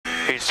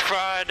It's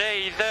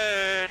Friday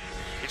then.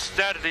 It's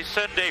Saturday,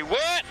 Sunday.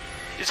 What?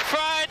 It's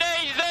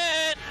Friday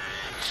then.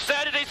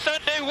 Saturday,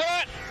 Sunday.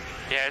 What?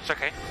 Yeah, it's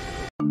okay.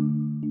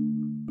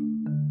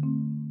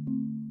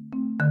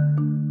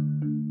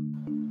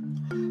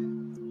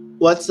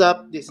 What's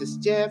up? This is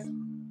Jeff.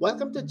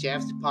 Welcome to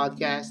Jeff's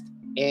podcast.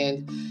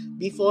 And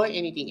before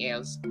anything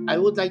else, I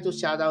would like to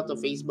shout out to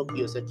Facebook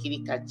user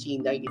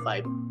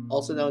KittyCatChin95,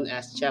 also known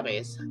as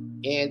Chavez.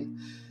 And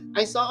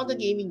I saw on the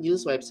gaming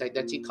news website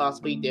that she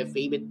cosplayed their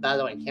favorite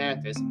Valorant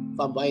characters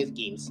from Riot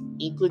Games,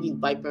 including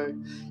Viper,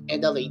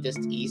 and the latest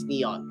is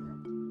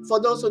Neon. For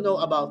those who know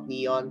about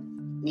Neon,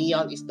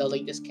 Neon is the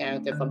latest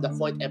character from the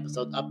 4th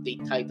episode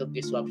update titled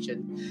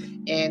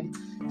Disruption, and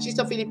she's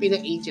a Filipino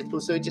agent who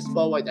surges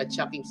forward at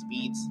shocking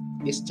speeds,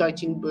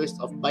 discharging bursts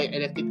of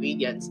bioelectric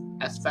radiance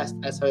as fast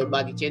as her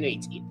body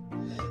generates it.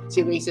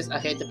 She races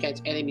ahead to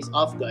catch enemies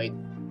off guard,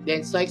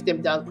 then strikes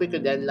them down quicker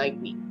than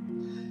lightning.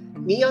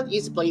 Neon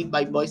is played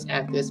by voice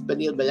actress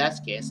Benil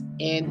Velasquez,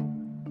 and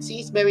she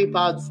is very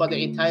proud for the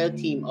entire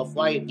team of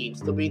Riot Games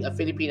to bring a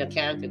Filipino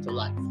character to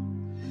life.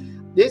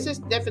 This is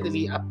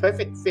definitely a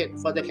perfect fit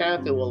for the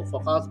character role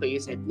for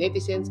cosplayers, and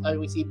netizens are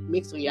received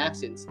mixed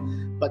reactions,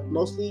 but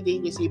mostly they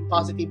receive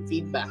positive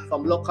feedback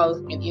from local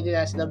and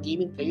international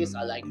gaming players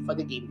alike for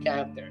the game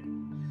character.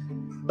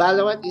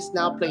 Valorant is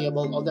now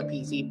playable on the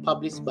PC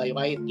published by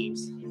Riot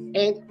Games,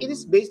 and it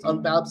is based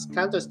on Valve's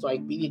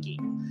Counter-Strike video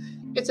game.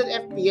 It's an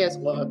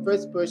FPS or a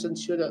first-person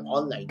shooter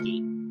online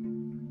game.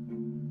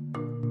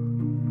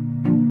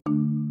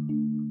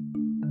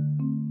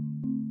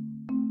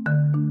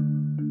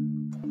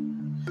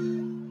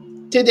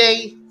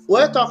 Today,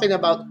 we're talking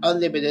about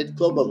Unlimited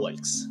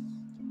Globalworks.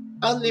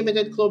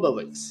 Unlimited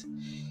Globalworks.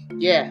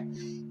 Yeah,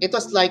 it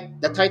was like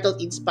the title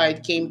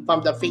inspired came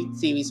from the Fate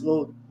series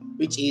mode,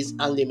 which is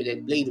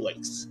Unlimited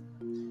Bladeworks.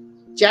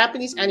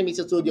 Japanese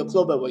animation studio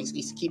Cloverworks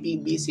is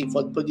keeping busy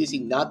for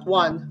producing not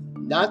one,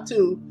 not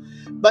two,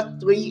 but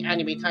 3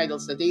 anime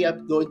titles that they are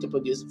going to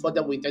produce for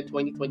the winter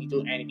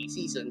 2022 anime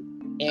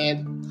season.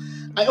 And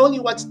I only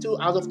watched 2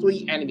 out of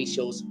 3 anime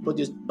shows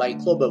produced by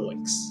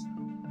Cloverworks.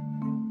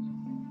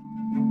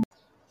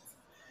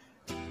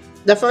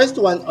 The first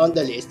one on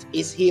the list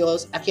is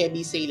Heroes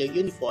Akebi Sailor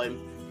Uniform,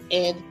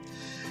 and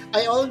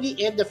I only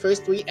aired the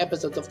first 3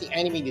 episodes of the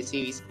animated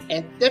series,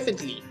 and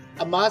definitely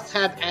a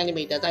must-have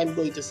anime that I'm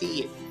going to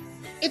see it.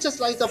 It's a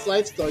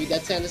slice-of-life story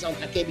that centers on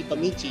Akebi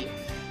Komichi,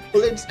 who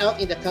lives out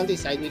in the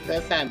countryside with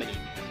her family.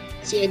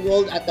 She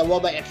enrolled at the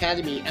Wabai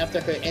Academy after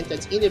her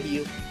entrance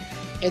interview,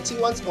 and she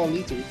wants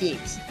only 2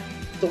 things: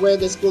 to wear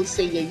the school's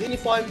sailor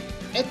uniform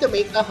and to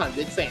make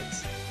 100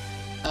 friends.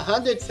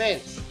 100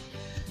 friends!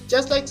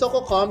 Just like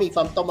Soko Komi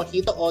from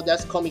Tomohito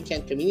Oda's Komi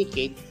Can't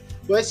Communicate,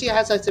 where she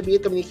has a severe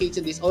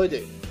communication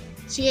disorder.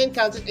 She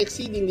encounters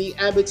exceedingly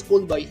average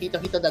schoolboy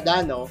Hitohito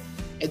Dadano,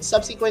 and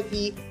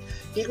subsequently,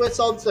 he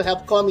resolves to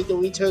help Komi to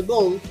reach her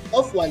goal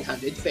of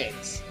 100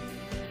 friends.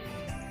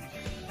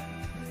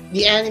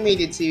 The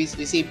animated series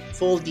received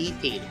full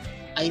detail.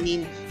 I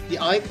mean, the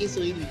art is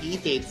really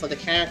detailed for the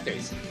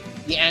characters.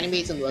 The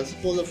animation was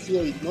full of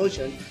fluid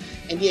motion,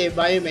 and the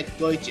environment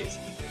gorgeous.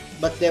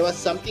 But there was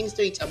something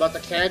strange about the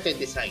character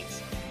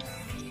designs.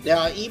 There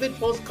are even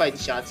postcard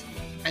shots,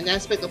 an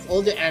aspect of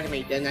older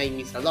anime that I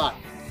miss a lot.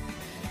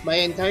 My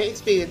entire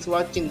experience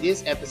watching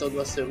this episode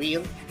was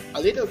surreal,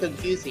 a little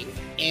confusing,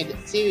 and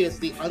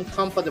seriously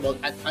uncomfortable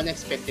at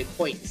unexpected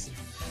points.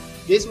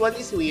 This one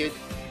is weird,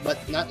 but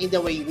not in the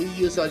way we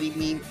usually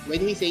mean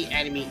when we say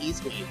anime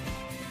is weird.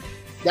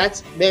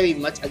 That's very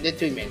much a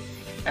detriment,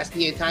 as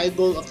the entire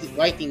goal of the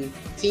writing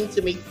seems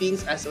to make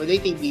things as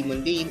relatively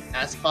mundane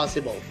as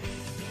possible.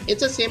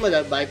 It's a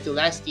similar vibe to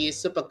last year's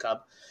Super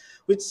Cup,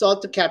 which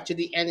sought to capture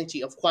the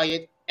energy of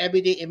quiet,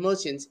 everyday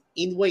emotions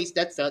in ways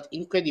that felt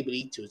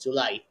incredibly true to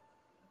life.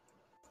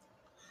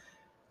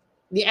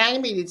 The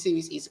animated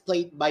series is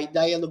played by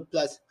Dialogue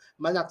Plus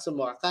Manatsu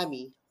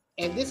Murakami,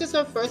 and this is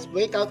her first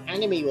breakout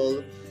anime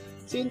role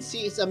since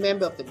she is a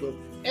member of the group,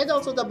 and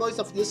also the voice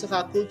of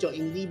Yusuha Kucho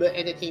in Liber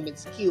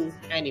Entertainment's Q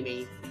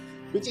anime,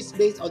 which is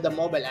based on the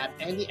mobile app,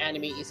 and the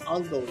anime is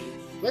ongoing,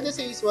 where the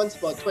series runs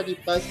for 20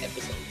 plus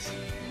episodes.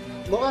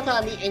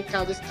 Murakami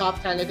encounters top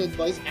talented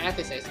voice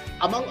actresses,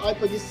 among all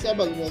produced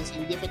several roles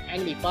in different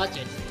anime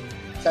projects,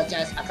 such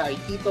as Akari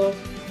Kito,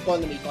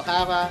 Konami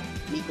Kohara,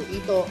 Miko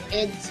Ito,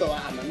 and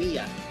Soa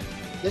Amamiya.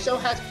 The show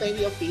has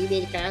plenty of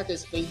female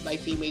characters played by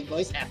female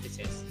voice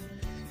actresses.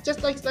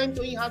 Just like Slime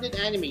 300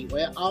 anime,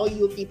 where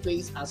Aoi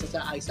plays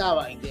Asaza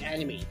Aisawa in the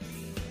anime.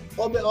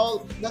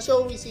 Overall, the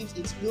show receives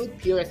its good,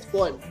 purest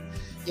form.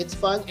 It's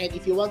fun, and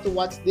if you want to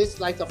watch this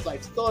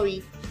slice-of-life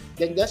story,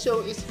 then the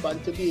show is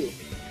fun to view.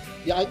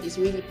 The art is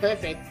really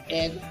perfect,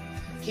 and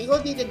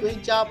Kiro did a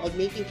great job of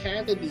making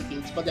character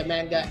details for the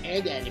manga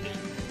and the anime.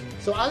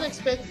 So I'll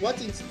expect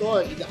what's in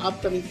store in the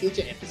upcoming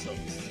future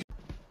episodes.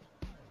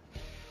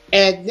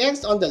 And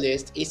next on the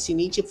list is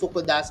Shinichi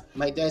Fukuda's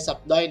My Dress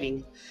Up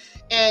Darling,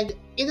 and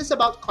it is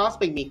about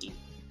cosplay making.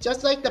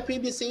 Just like the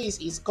previous series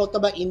is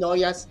Kotaba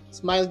Inoya's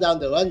Smile Down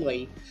the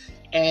Runway,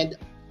 and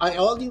I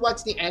only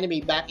watched the anime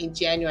back in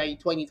January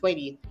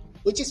 2020,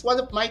 which is one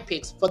of my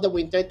picks for the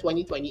winter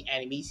 2020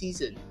 anime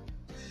season.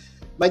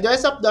 My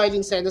dress-up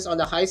darling centers on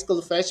a high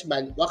school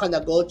freshman,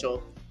 Wakana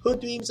Gojo, who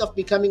dreams of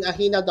becoming a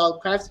Hina doll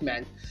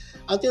craftsman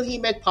until he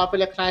met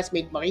popular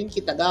classmate Marin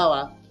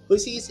Kitagawa, who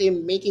sees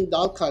him making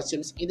doll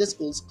costumes in the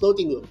school's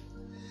clothing room.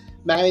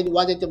 Marin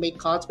wanted to make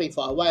cosplay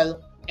for a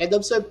while and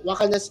observed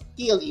Wakana's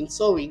skill in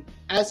sewing,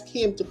 asked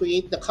him to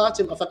create the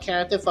costume of a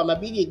character from a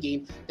video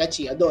game that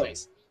she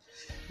adores.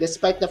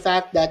 Despite the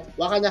fact that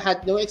Wakana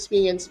had no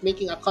experience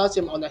making a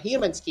costume on a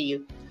human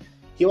scale,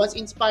 he was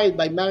inspired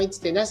by Marin's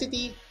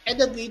tenacity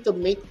and agreed to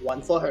make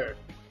one for her.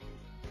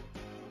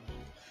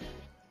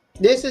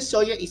 This is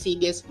Shoya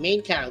Isege's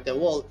main character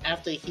role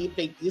after he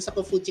played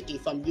Yusaku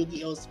Fujiki from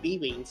Yu-Gi-Oh's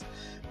B-Wings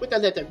with the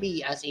letter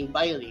B as in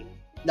violin,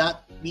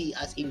 not B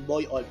as in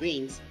boy or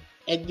brains,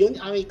 and Yun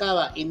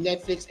Arikawa in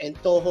Netflix and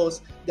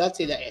Toho's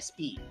Godzilla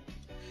SP.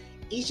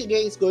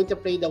 Ishige is going to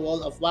play the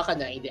role of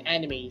Wakana in the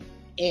anime,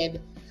 and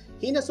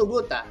Hina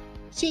Suguta,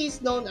 she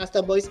is known as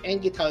the voice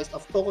and guitarist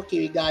of Toko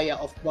Kirigaya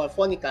of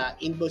Morphonica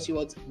in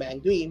Bushiroad's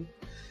Band Dream,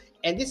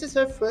 and this is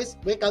her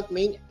first breakout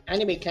main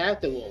anime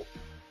character role.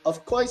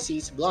 Of course,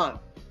 she's blonde.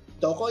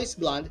 Toko is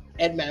blonde,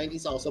 and Marin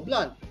is also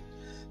blonde.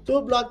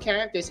 Two blonde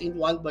characters in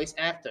one voice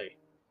actor.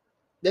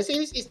 The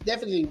series is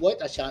definitely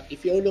worth a shot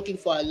if you're looking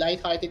for a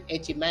light-hearted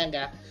ecchi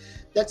manga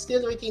that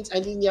still retains a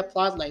linear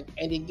plotline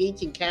and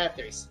engaging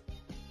characters.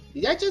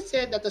 Did I just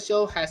say that the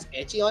show has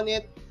ecchi on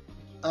it?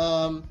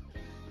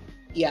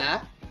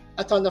 Yeah,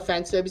 a ton of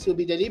fan service will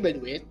be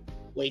delivered with,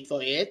 wait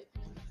for it,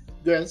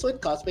 girls with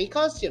cosplay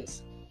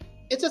costumes.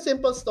 It's a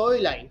simple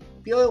storyline,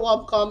 pure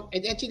rom-com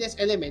and etchiness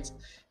elements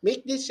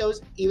make these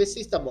shows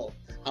irresistible.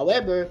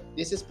 However,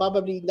 this is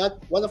probably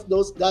not one of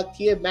those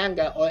god-tier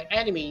manga or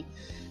anime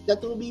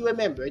that will be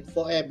remembered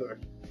forever.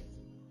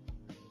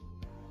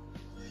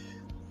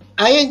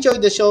 I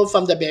enjoyed the show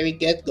from the very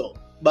get-go,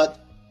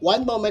 but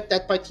one moment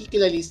that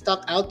particularly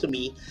stuck out to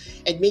me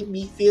and made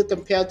me feel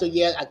compelled to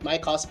yell at my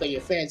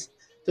cosplayer friends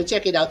to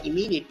check it out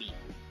immediately.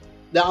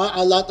 There are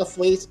a lot of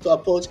ways to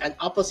approach an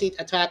opposite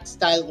attract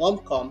style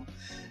rom-com,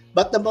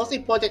 but the most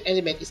important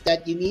element is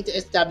that you need to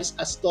establish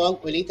a strong,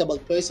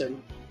 relatable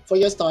person for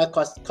your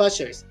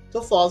star-crushers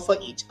to fall for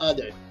each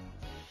other.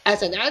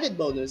 As an added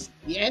bonus,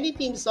 the ending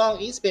theme song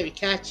is very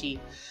catchy,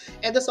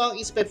 and the song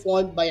is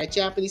performed by a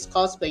Japanese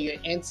cosplayer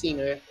and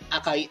singer,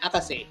 Akari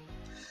Akase.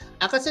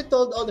 Akase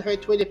told on her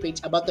Twitter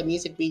page about the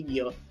music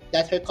video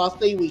that her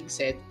cosplay wig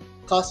set,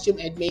 costume,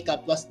 and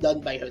makeup was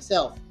done by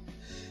herself.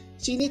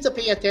 She needs to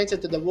pay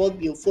attention to the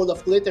worldview full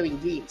of glittering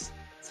dreams.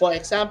 For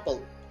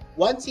example,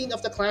 one scene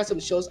of the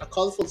classroom shows a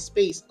colorful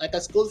space like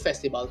a school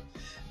festival,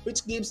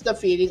 which gives the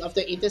feeling of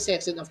the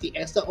intersection of the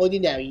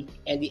extraordinary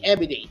and the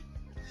everyday.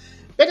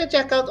 Better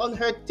check out on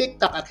her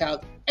TikTok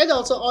account and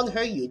also on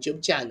her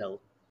YouTube channel.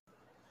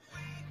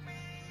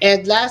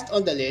 And last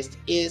on the list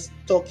is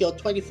Tokyo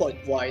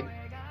 24th Ward,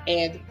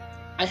 and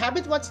I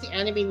haven't watched the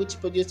anime which is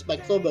produced by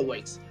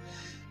Cloverworks.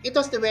 It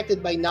was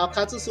directed by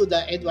Naokatsu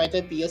Suda and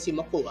writer Pio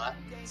Shimakura,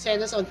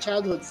 centers on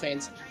childhood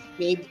friends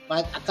named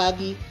Man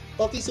Akagi,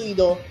 Koki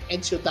Suido,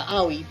 and Shuta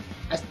Aoi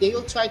as they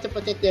will try to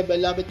protect their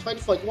beloved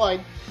 24th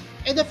Ward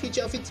and the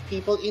future of its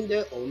people in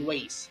their own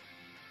ways.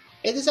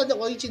 It is an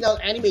original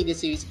animated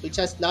series which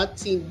has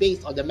not been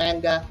based on the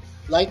manga,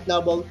 light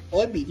novel,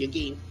 or video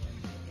game.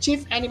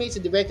 Chief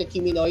animation director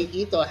Kiminori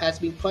Ito has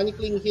been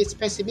chronicling his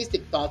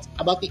pessimistic thoughts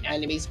about the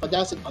anime's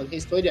production on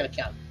his Twitter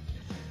account.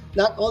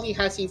 Not only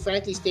has he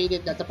frankly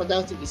stated that the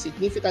production is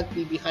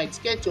significantly behind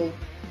schedule,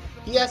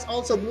 he has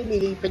also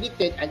gloomily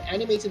predicted an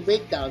animation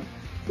breakdown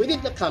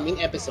within the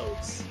coming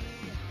episodes.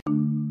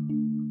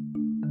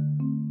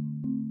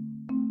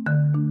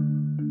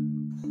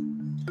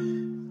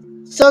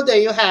 So there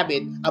you have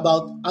it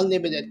about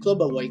Unlimited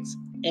Cloverworks,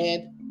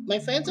 and my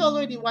friends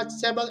already watched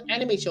several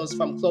anime shows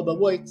from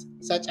Cloverworks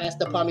such as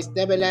The Promised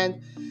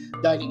Neverland,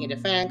 Darling in the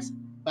Franxx,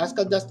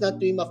 Pascal Does Not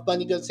Dream of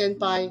Bunny Girl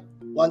Senpai,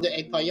 Wonder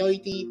Egg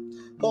Priority,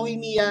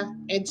 Horimiya,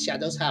 and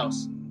Shadow's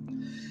House.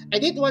 I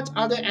did watch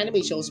other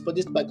anime shows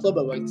produced by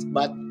Cloverworks,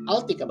 but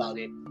I'll think about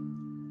it.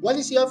 What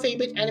is your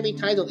favorite anime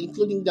title,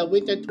 including the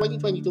Winter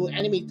 2022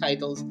 anime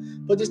titles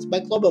produced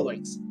by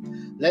Cloverworks?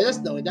 Let us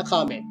know in the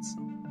comments.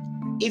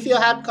 If you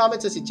have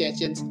comments or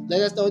suggestions,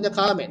 let us know in the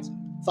comments.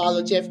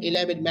 Follow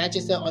Jeff11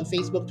 Manchester on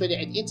Facebook, Twitter,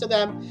 and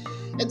Instagram,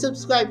 and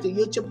subscribe to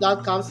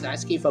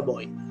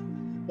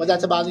youtube.com/KifaBoy. Well,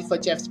 that's about it for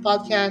Jeff's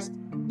podcast.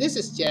 This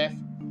is Jeff.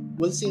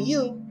 We'll see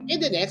you in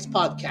the next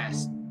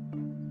podcast.